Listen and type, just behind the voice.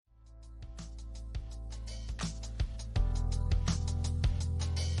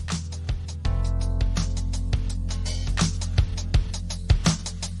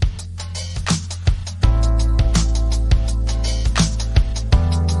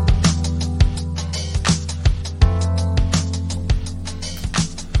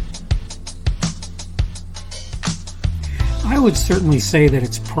would certainly say that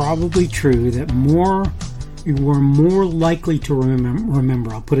it's probably true that we're more likely to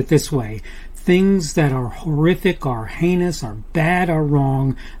remember, I'll put it this way, things that are horrific, are heinous, are bad, are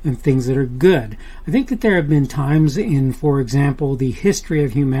wrong, than things that are good. I think that there have been times in, for example, the history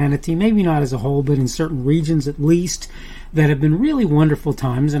of humanity, maybe not as a whole, but in certain regions at least, that have been really wonderful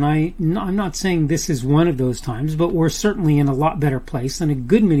times, and I'm not saying this is one of those times, but we're certainly in a lot better place than a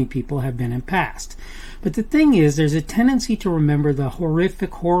good many people have been in past. But the thing is, there's a tendency to remember the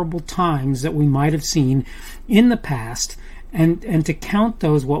horrific, horrible times that we might have seen in the past, and to count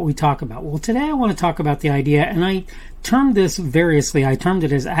those what we talk about. Well, today I want to talk about the idea, and I termed this variously. I termed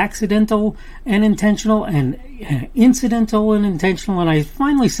it as accidental and intentional, and incidental and intentional, and I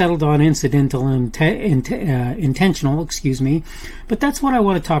finally settled on incidental and intentional, But that's what I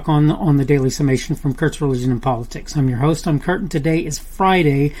want to talk on the Daily Summation from Kurt's Religion and Politics. I'm your host, I'm Kurt, and today is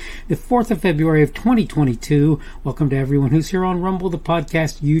Friday, the 4th of February of 2022. Welcome to everyone who's here on Rumble, the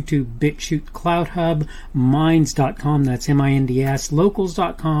podcast, YouTube, BitChute, CloudHub, Minds.com, that's M-I-N-D-S,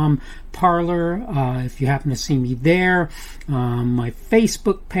 Locals.com, Parler, if you happen to see me there, my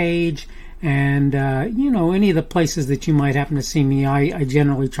Facebook page, and any of the places that you might happen to see me. I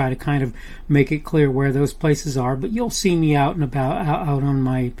generally try to kind of make it clear where those places are, but you'll see me out and about, out on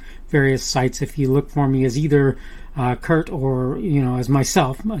my various sites if you look for me as either Kurt or, as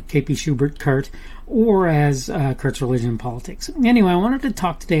myself, KP Schubert Kurt, or as Kurt's Religion and Politics. Anyway, I wanted to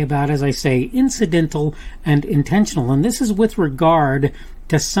talk today about, as I say, incidental and intentional, and this is with regard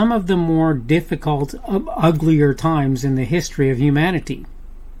to some of the more difficult, uglier times in the history of humanity.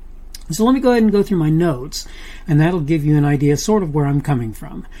 So let me go ahead and go through my notes, and that'll give you an idea sort of where I'm coming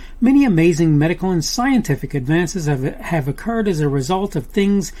from. Many amazing medical and scientific advances have occurred as a result of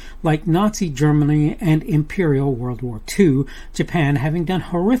things like Nazi Germany and Imperial World War II, Japan having done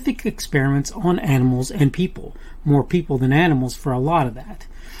horrific experiments on animals and people. More people than animals for a lot of that.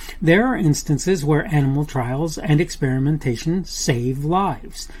 There are instances where animal trials and experimentation save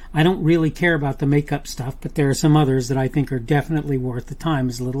lives. I don't really care about the makeup stuff, but there are some others that I think are definitely worth the time,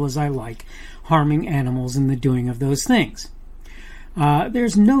 as little as I like harming animals in the doing of those things.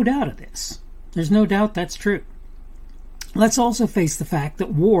 There's no doubt of this. There's no doubt that's true. Let's also face the fact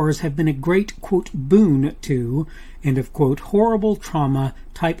that wars have been a great, quote, boon to, end of quote, horrible trauma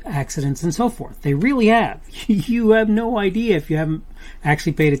type accidents and so forth. They really have. You have no idea, if you haven't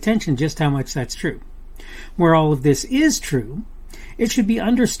actually paid attention, just how much that's true. Where all of this is true, it should be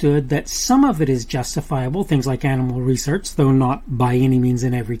understood that some of it is justifiable, things like animal research, though not by any means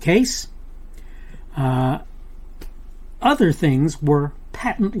in every case. Other things were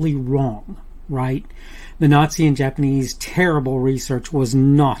patently wrong, right? The Nazi and Japanese terrible research was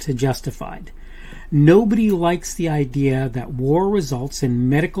not justified. Nobody likes the idea that war results in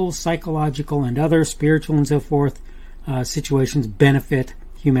medical, psychological, and other spiritual and so forth situations benefit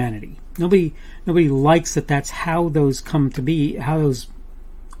humanity. Nobody likes that that's how those come to be, how those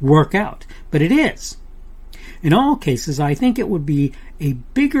work out. But it is. In all cases, I think it would be a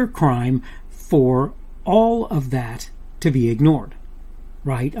bigger crime for all of that to be ignored.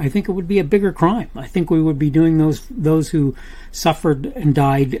 Right? I think it would be a bigger crime. I think we would be doing those who suffered and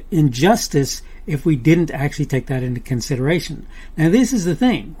died injustice if we didn't actually take that into consideration. Now, this is the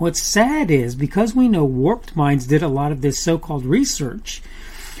thing. What's sad is, because we know warped minds did a lot of this so-called research,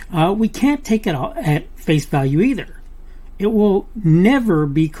 we can't take it at face value either. It will never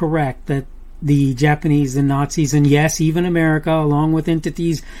be correct that the Japanese, the Nazis, and yes, even America, along with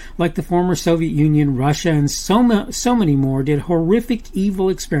entities like the former Soviet Union, Russia, and so many more, did horrific, evil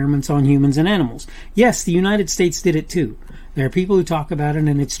experiments on humans and animals. Yes, the United States did it too. There are people who talk about it,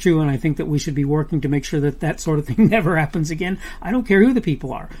 and it's true, and I think that we should be working to make sure that that sort of thing never happens again. I don't care who the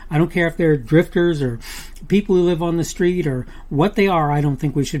people are. I don't care if they're drifters or people who live on the street or what they are. I don't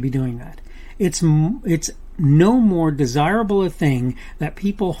think we should be doing that. It's no more desirable a thing that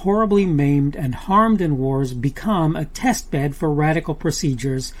people horribly maimed and harmed in wars become a test bed for radical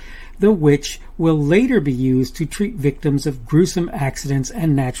procedures, the which will later be used to treat victims of gruesome accidents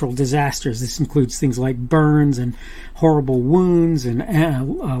and natural disasters. This includes things like burns and horrible wounds and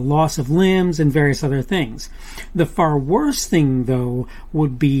loss of limbs and various other things. The far worse thing, though,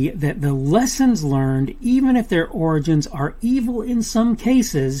 would be that the lessons learned, even if their origins are evil in some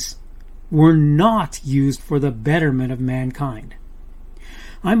cases, were not used for the betterment of mankind.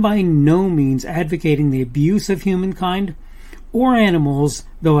 I'm by no means advocating the abuse of humankind or animals,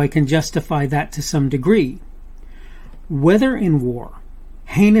 though I can justify that to some degree. Whether in war,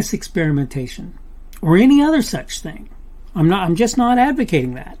 heinous experimentation, or any other such thing, I'm just not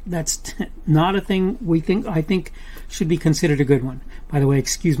advocating that. That's not a thing I think should be considered a good one. By the way,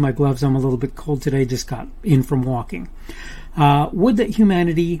 excuse my gloves, I'm a little bit cold today, just got in from walking. would that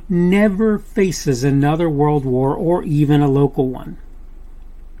humanity never faces another world war or even a local one.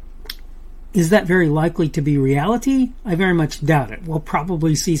 Is that very likely to be reality? I very much doubt it. We'll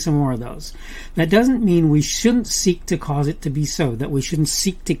probably see some more of those. That doesn't mean we shouldn't seek to cause it to be so, that we shouldn't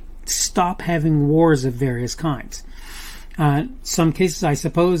seek to stop having wars of various kinds. Some cases, I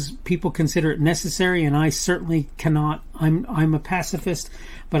suppose, people consider it necessary, and I certainly cannot. I'm a pacifist,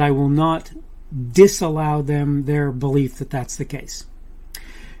 but I will not disallow them their belief that that's the case.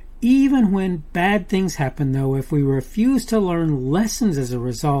 Even when bad things happen, though, if we refuse to learn lessons as a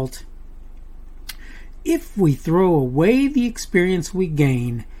result, if we throw away the experience we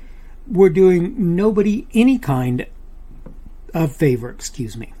gain, we're doing nobody any kind of favor,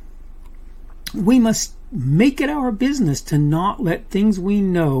 We must make it our business to not let things we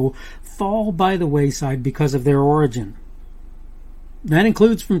know fall by the wayside because of their origin. That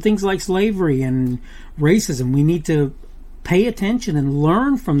includes from things like slavery and racism. We need to pay attention and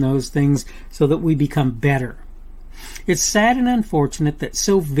learn from those things so that we become better. It's sad and unfortunate that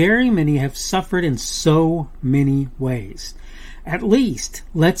so very many have suffered in so many ways. At least,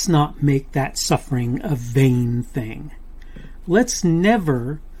 let's not make that suffering a vain thing. Let's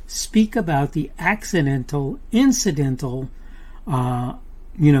never speak about the accidental, incidental,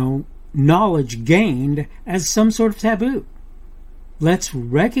 knowledge gained as some sort of taboo. Let's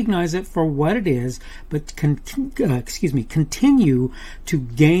recognize it for what it is, but continue to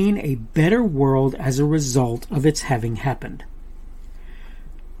gain a better world as a result of its having happened.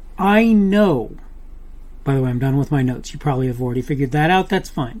 I know, by the way, I'm done with my notes. You probably have already figured that out.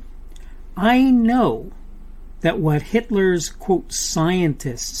 That's fine. I know that what Hitler's, quote,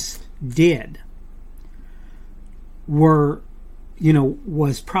 scientists did was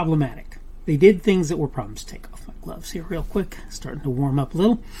problematic. They did things that were problems. Take off my gloves here real quick. Starting to warm up a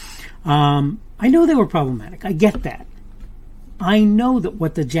little. I know they were problematic. I get that. I know that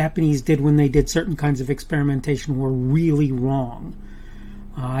what the Japanese did when they did certain kinds of experimentation were really wrong.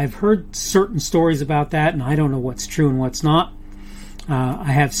 I've heard certain stories about that, and I don't know what's true and what's not.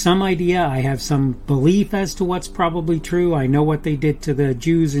 I have some idea. I have some belief as to what's probably true. I know what they did to the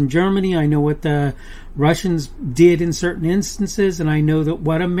Jews in Germany. I know what the Russians did in certain instances, and I know that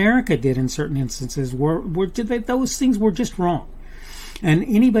what America did in certain instances those things were just wrong. And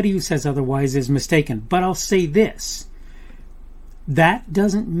anybody who says otherwise is mistaken. But I'll say this. That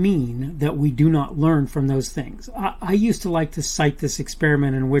doesn't mean that we do not learn from those things. I used to like to cite this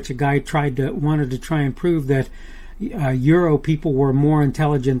experiment in which a guy wanted to try and prove that Euro people were more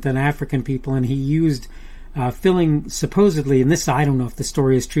intelligent than African people, and he used filling, supposedly, and this, I don't know if the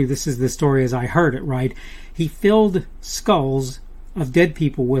story is true, this is the story as I heard it, right? He filled skulls of dead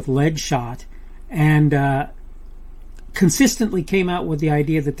people with lead shot and consistently came out with the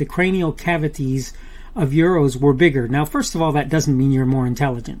idea that the cranial cavities of Euros were bigger. Now, first of all, that doesn't mean you're more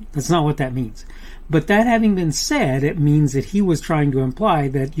intelligent. That's not what that means. But that having been said, it means that he was trying to imply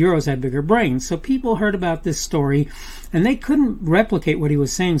that Euros had bigger brains. So people heard about this story, and they couldn't replicate what he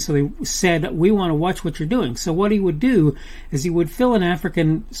was saying, so they said, we want to watch what you're doing. So what he would do is he would fill an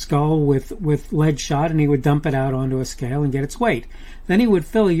African skull with lead shot, and he would dump it out onto a scale and get its weight. Then he would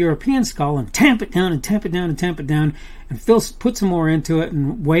fill a European skull and tamp it down and tamp it down and tamp it down, and put some more into it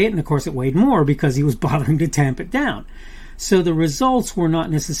and weigh it, and of course it weighed more because he was bothering to tamp it down. So the results were not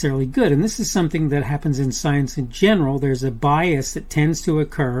necessarily good, and this is something that happens in science in general. There's a bias that tends to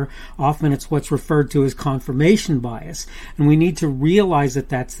occur. Often it's what's referred to as confirmation bias, and we need to realize that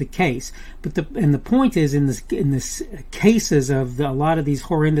that's the case. But the point is, in this cases of a lot of these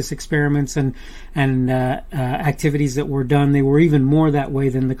horrendous experiments and activities that were done, they were even more that way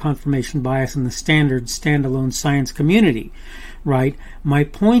than the confirmation bias in the standard standalone science community. Right? My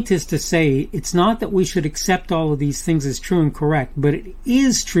point is to say it's not that we should accept all of these things as true and correct, but it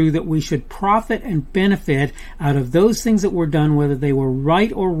is true that we should profit and benefit out of those things that were done, whether they were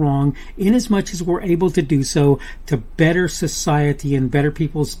right or wrong, in as much as we're able to do so to better society and better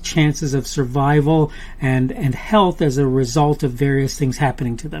people's chances of survival and health as a result of various things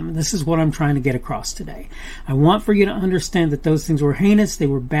happening to them. And this is what I'm trying to get across today. I want for you to understand that those things were heinous, they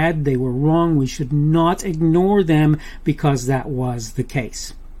were bad, they were wrong. We should not ignore them because that was the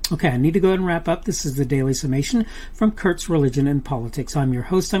case. Okay, I need to go ahead and wrap up. This is the Daily Summation from Kurt's Religion and Politics. I'm your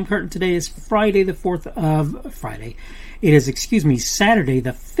host. I'm Kurt, and today is Saturday, the 5th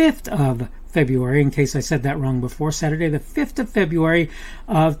of February, in case I said that wrong before. Saturday, the 5th of February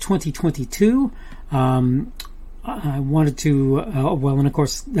of 2022. I wanted to, and of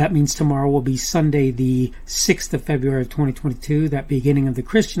course that means tomorrow will be Sunday the 6th of February of 2022, that beginning of the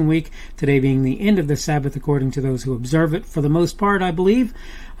Christian week, today being the end of the Sabbath according to those who observe it for the most part, I believe.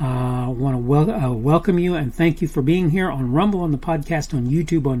 I want to welcome you and thank you for being here on Rumble, on the podcast, on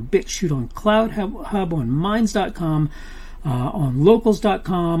YouTube, on BitChute, on Cloud Hub, on Minds.com, on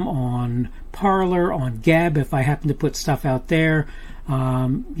Locals.com, on Parler, on Gab if I happen to put stuff out there.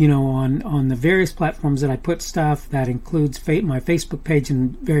 On the various platforms that I put stuff, that includes my Facebook page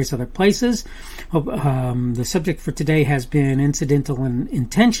and various other places. The subject for today has been incidental and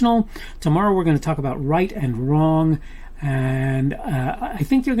intentional. Tomorrow we're going to talk about right and wrong. And I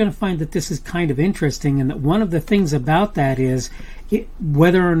think you're going to find that this is kind of interesting, and that one of the things about that is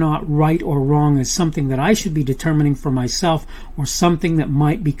whether or not right or wrong is something that I should be determining for myself, or something that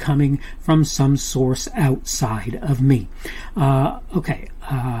might be coming from some source outside of me.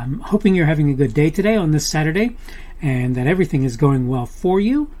 Hoping you're having a good day today on this Saturday, and that everything is going well for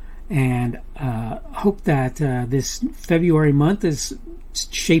you, and hope that this February month is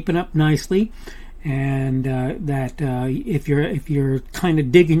shaping up nicely. And that if you're kind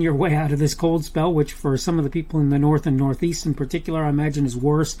of digging your way out of this cold spell, which for some of the people in the north and northeast in particular, I imagine is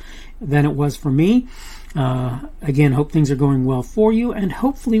worse than it was for me. Again, hope things are going well for you, and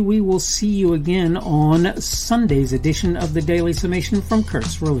hopefully we will see you again on Sunday's edition of the Daily Summation from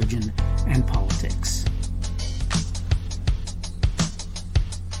Kurt's Religion and Politics.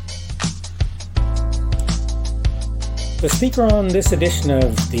 The speaker on this edition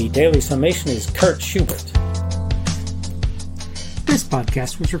of the Daily Summation is Kurt Schubert. This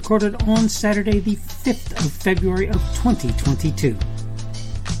podcast was recorded on Saturday, the 5th of February of 2022.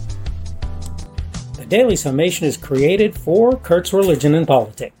 The Daily Summation is created for Kurt's Religion and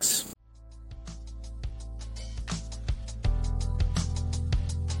Politics.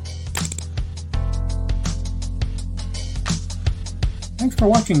 Thanks for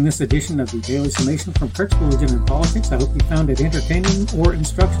watching this edition of the Daily Summation from Kurt's Religion and Politics. I hope you found it entertaining or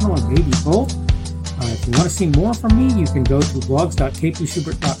instructional, or maybe both. If you want to see more from me, you can go to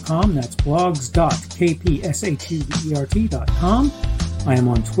blogs.kpschubert.com. That's blogs.kpschubert.com. I am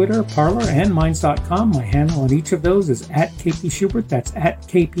on Twitter, Parler, and Minds.com. My handle on each of those is @kpschubert. That's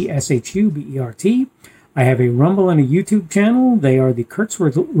 @kpschubert. I have a Rumble and a YouTube channel. They are the Kurt's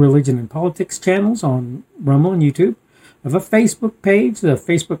Religion and Politics channels on Rumble and YouTube. I have a Facebook page. The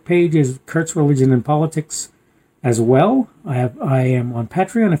Facebook page is Kurt's Religion and Politics as well. I am on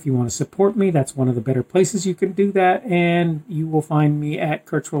Patreon. If you want to support me, that's one of the better places you can do that. And you will find me at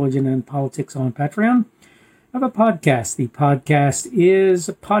Kurt's Religion and Politics on Patreon. I have a podcast. The podcast is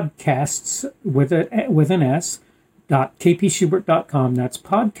podcasts with an S, .kpschubert.com. That's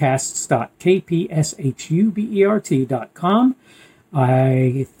podcasts.kpschubert.com.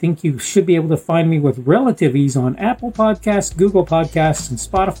 I think you should be able to find me with relative ease on Apple Podcasts, Google Podcasts, and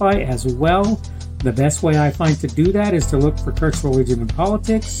Spotify as well. The best way I find to do that is to look for Kurt's Religion and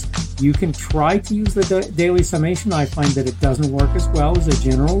Politics. You can try to use the Daily Summation. I find that it doesn't work as well as a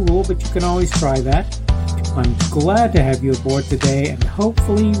general rule, but you can always try that. I'm glad to have you aboard today, and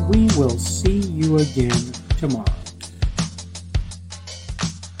hopefully we will see you again tomorrow.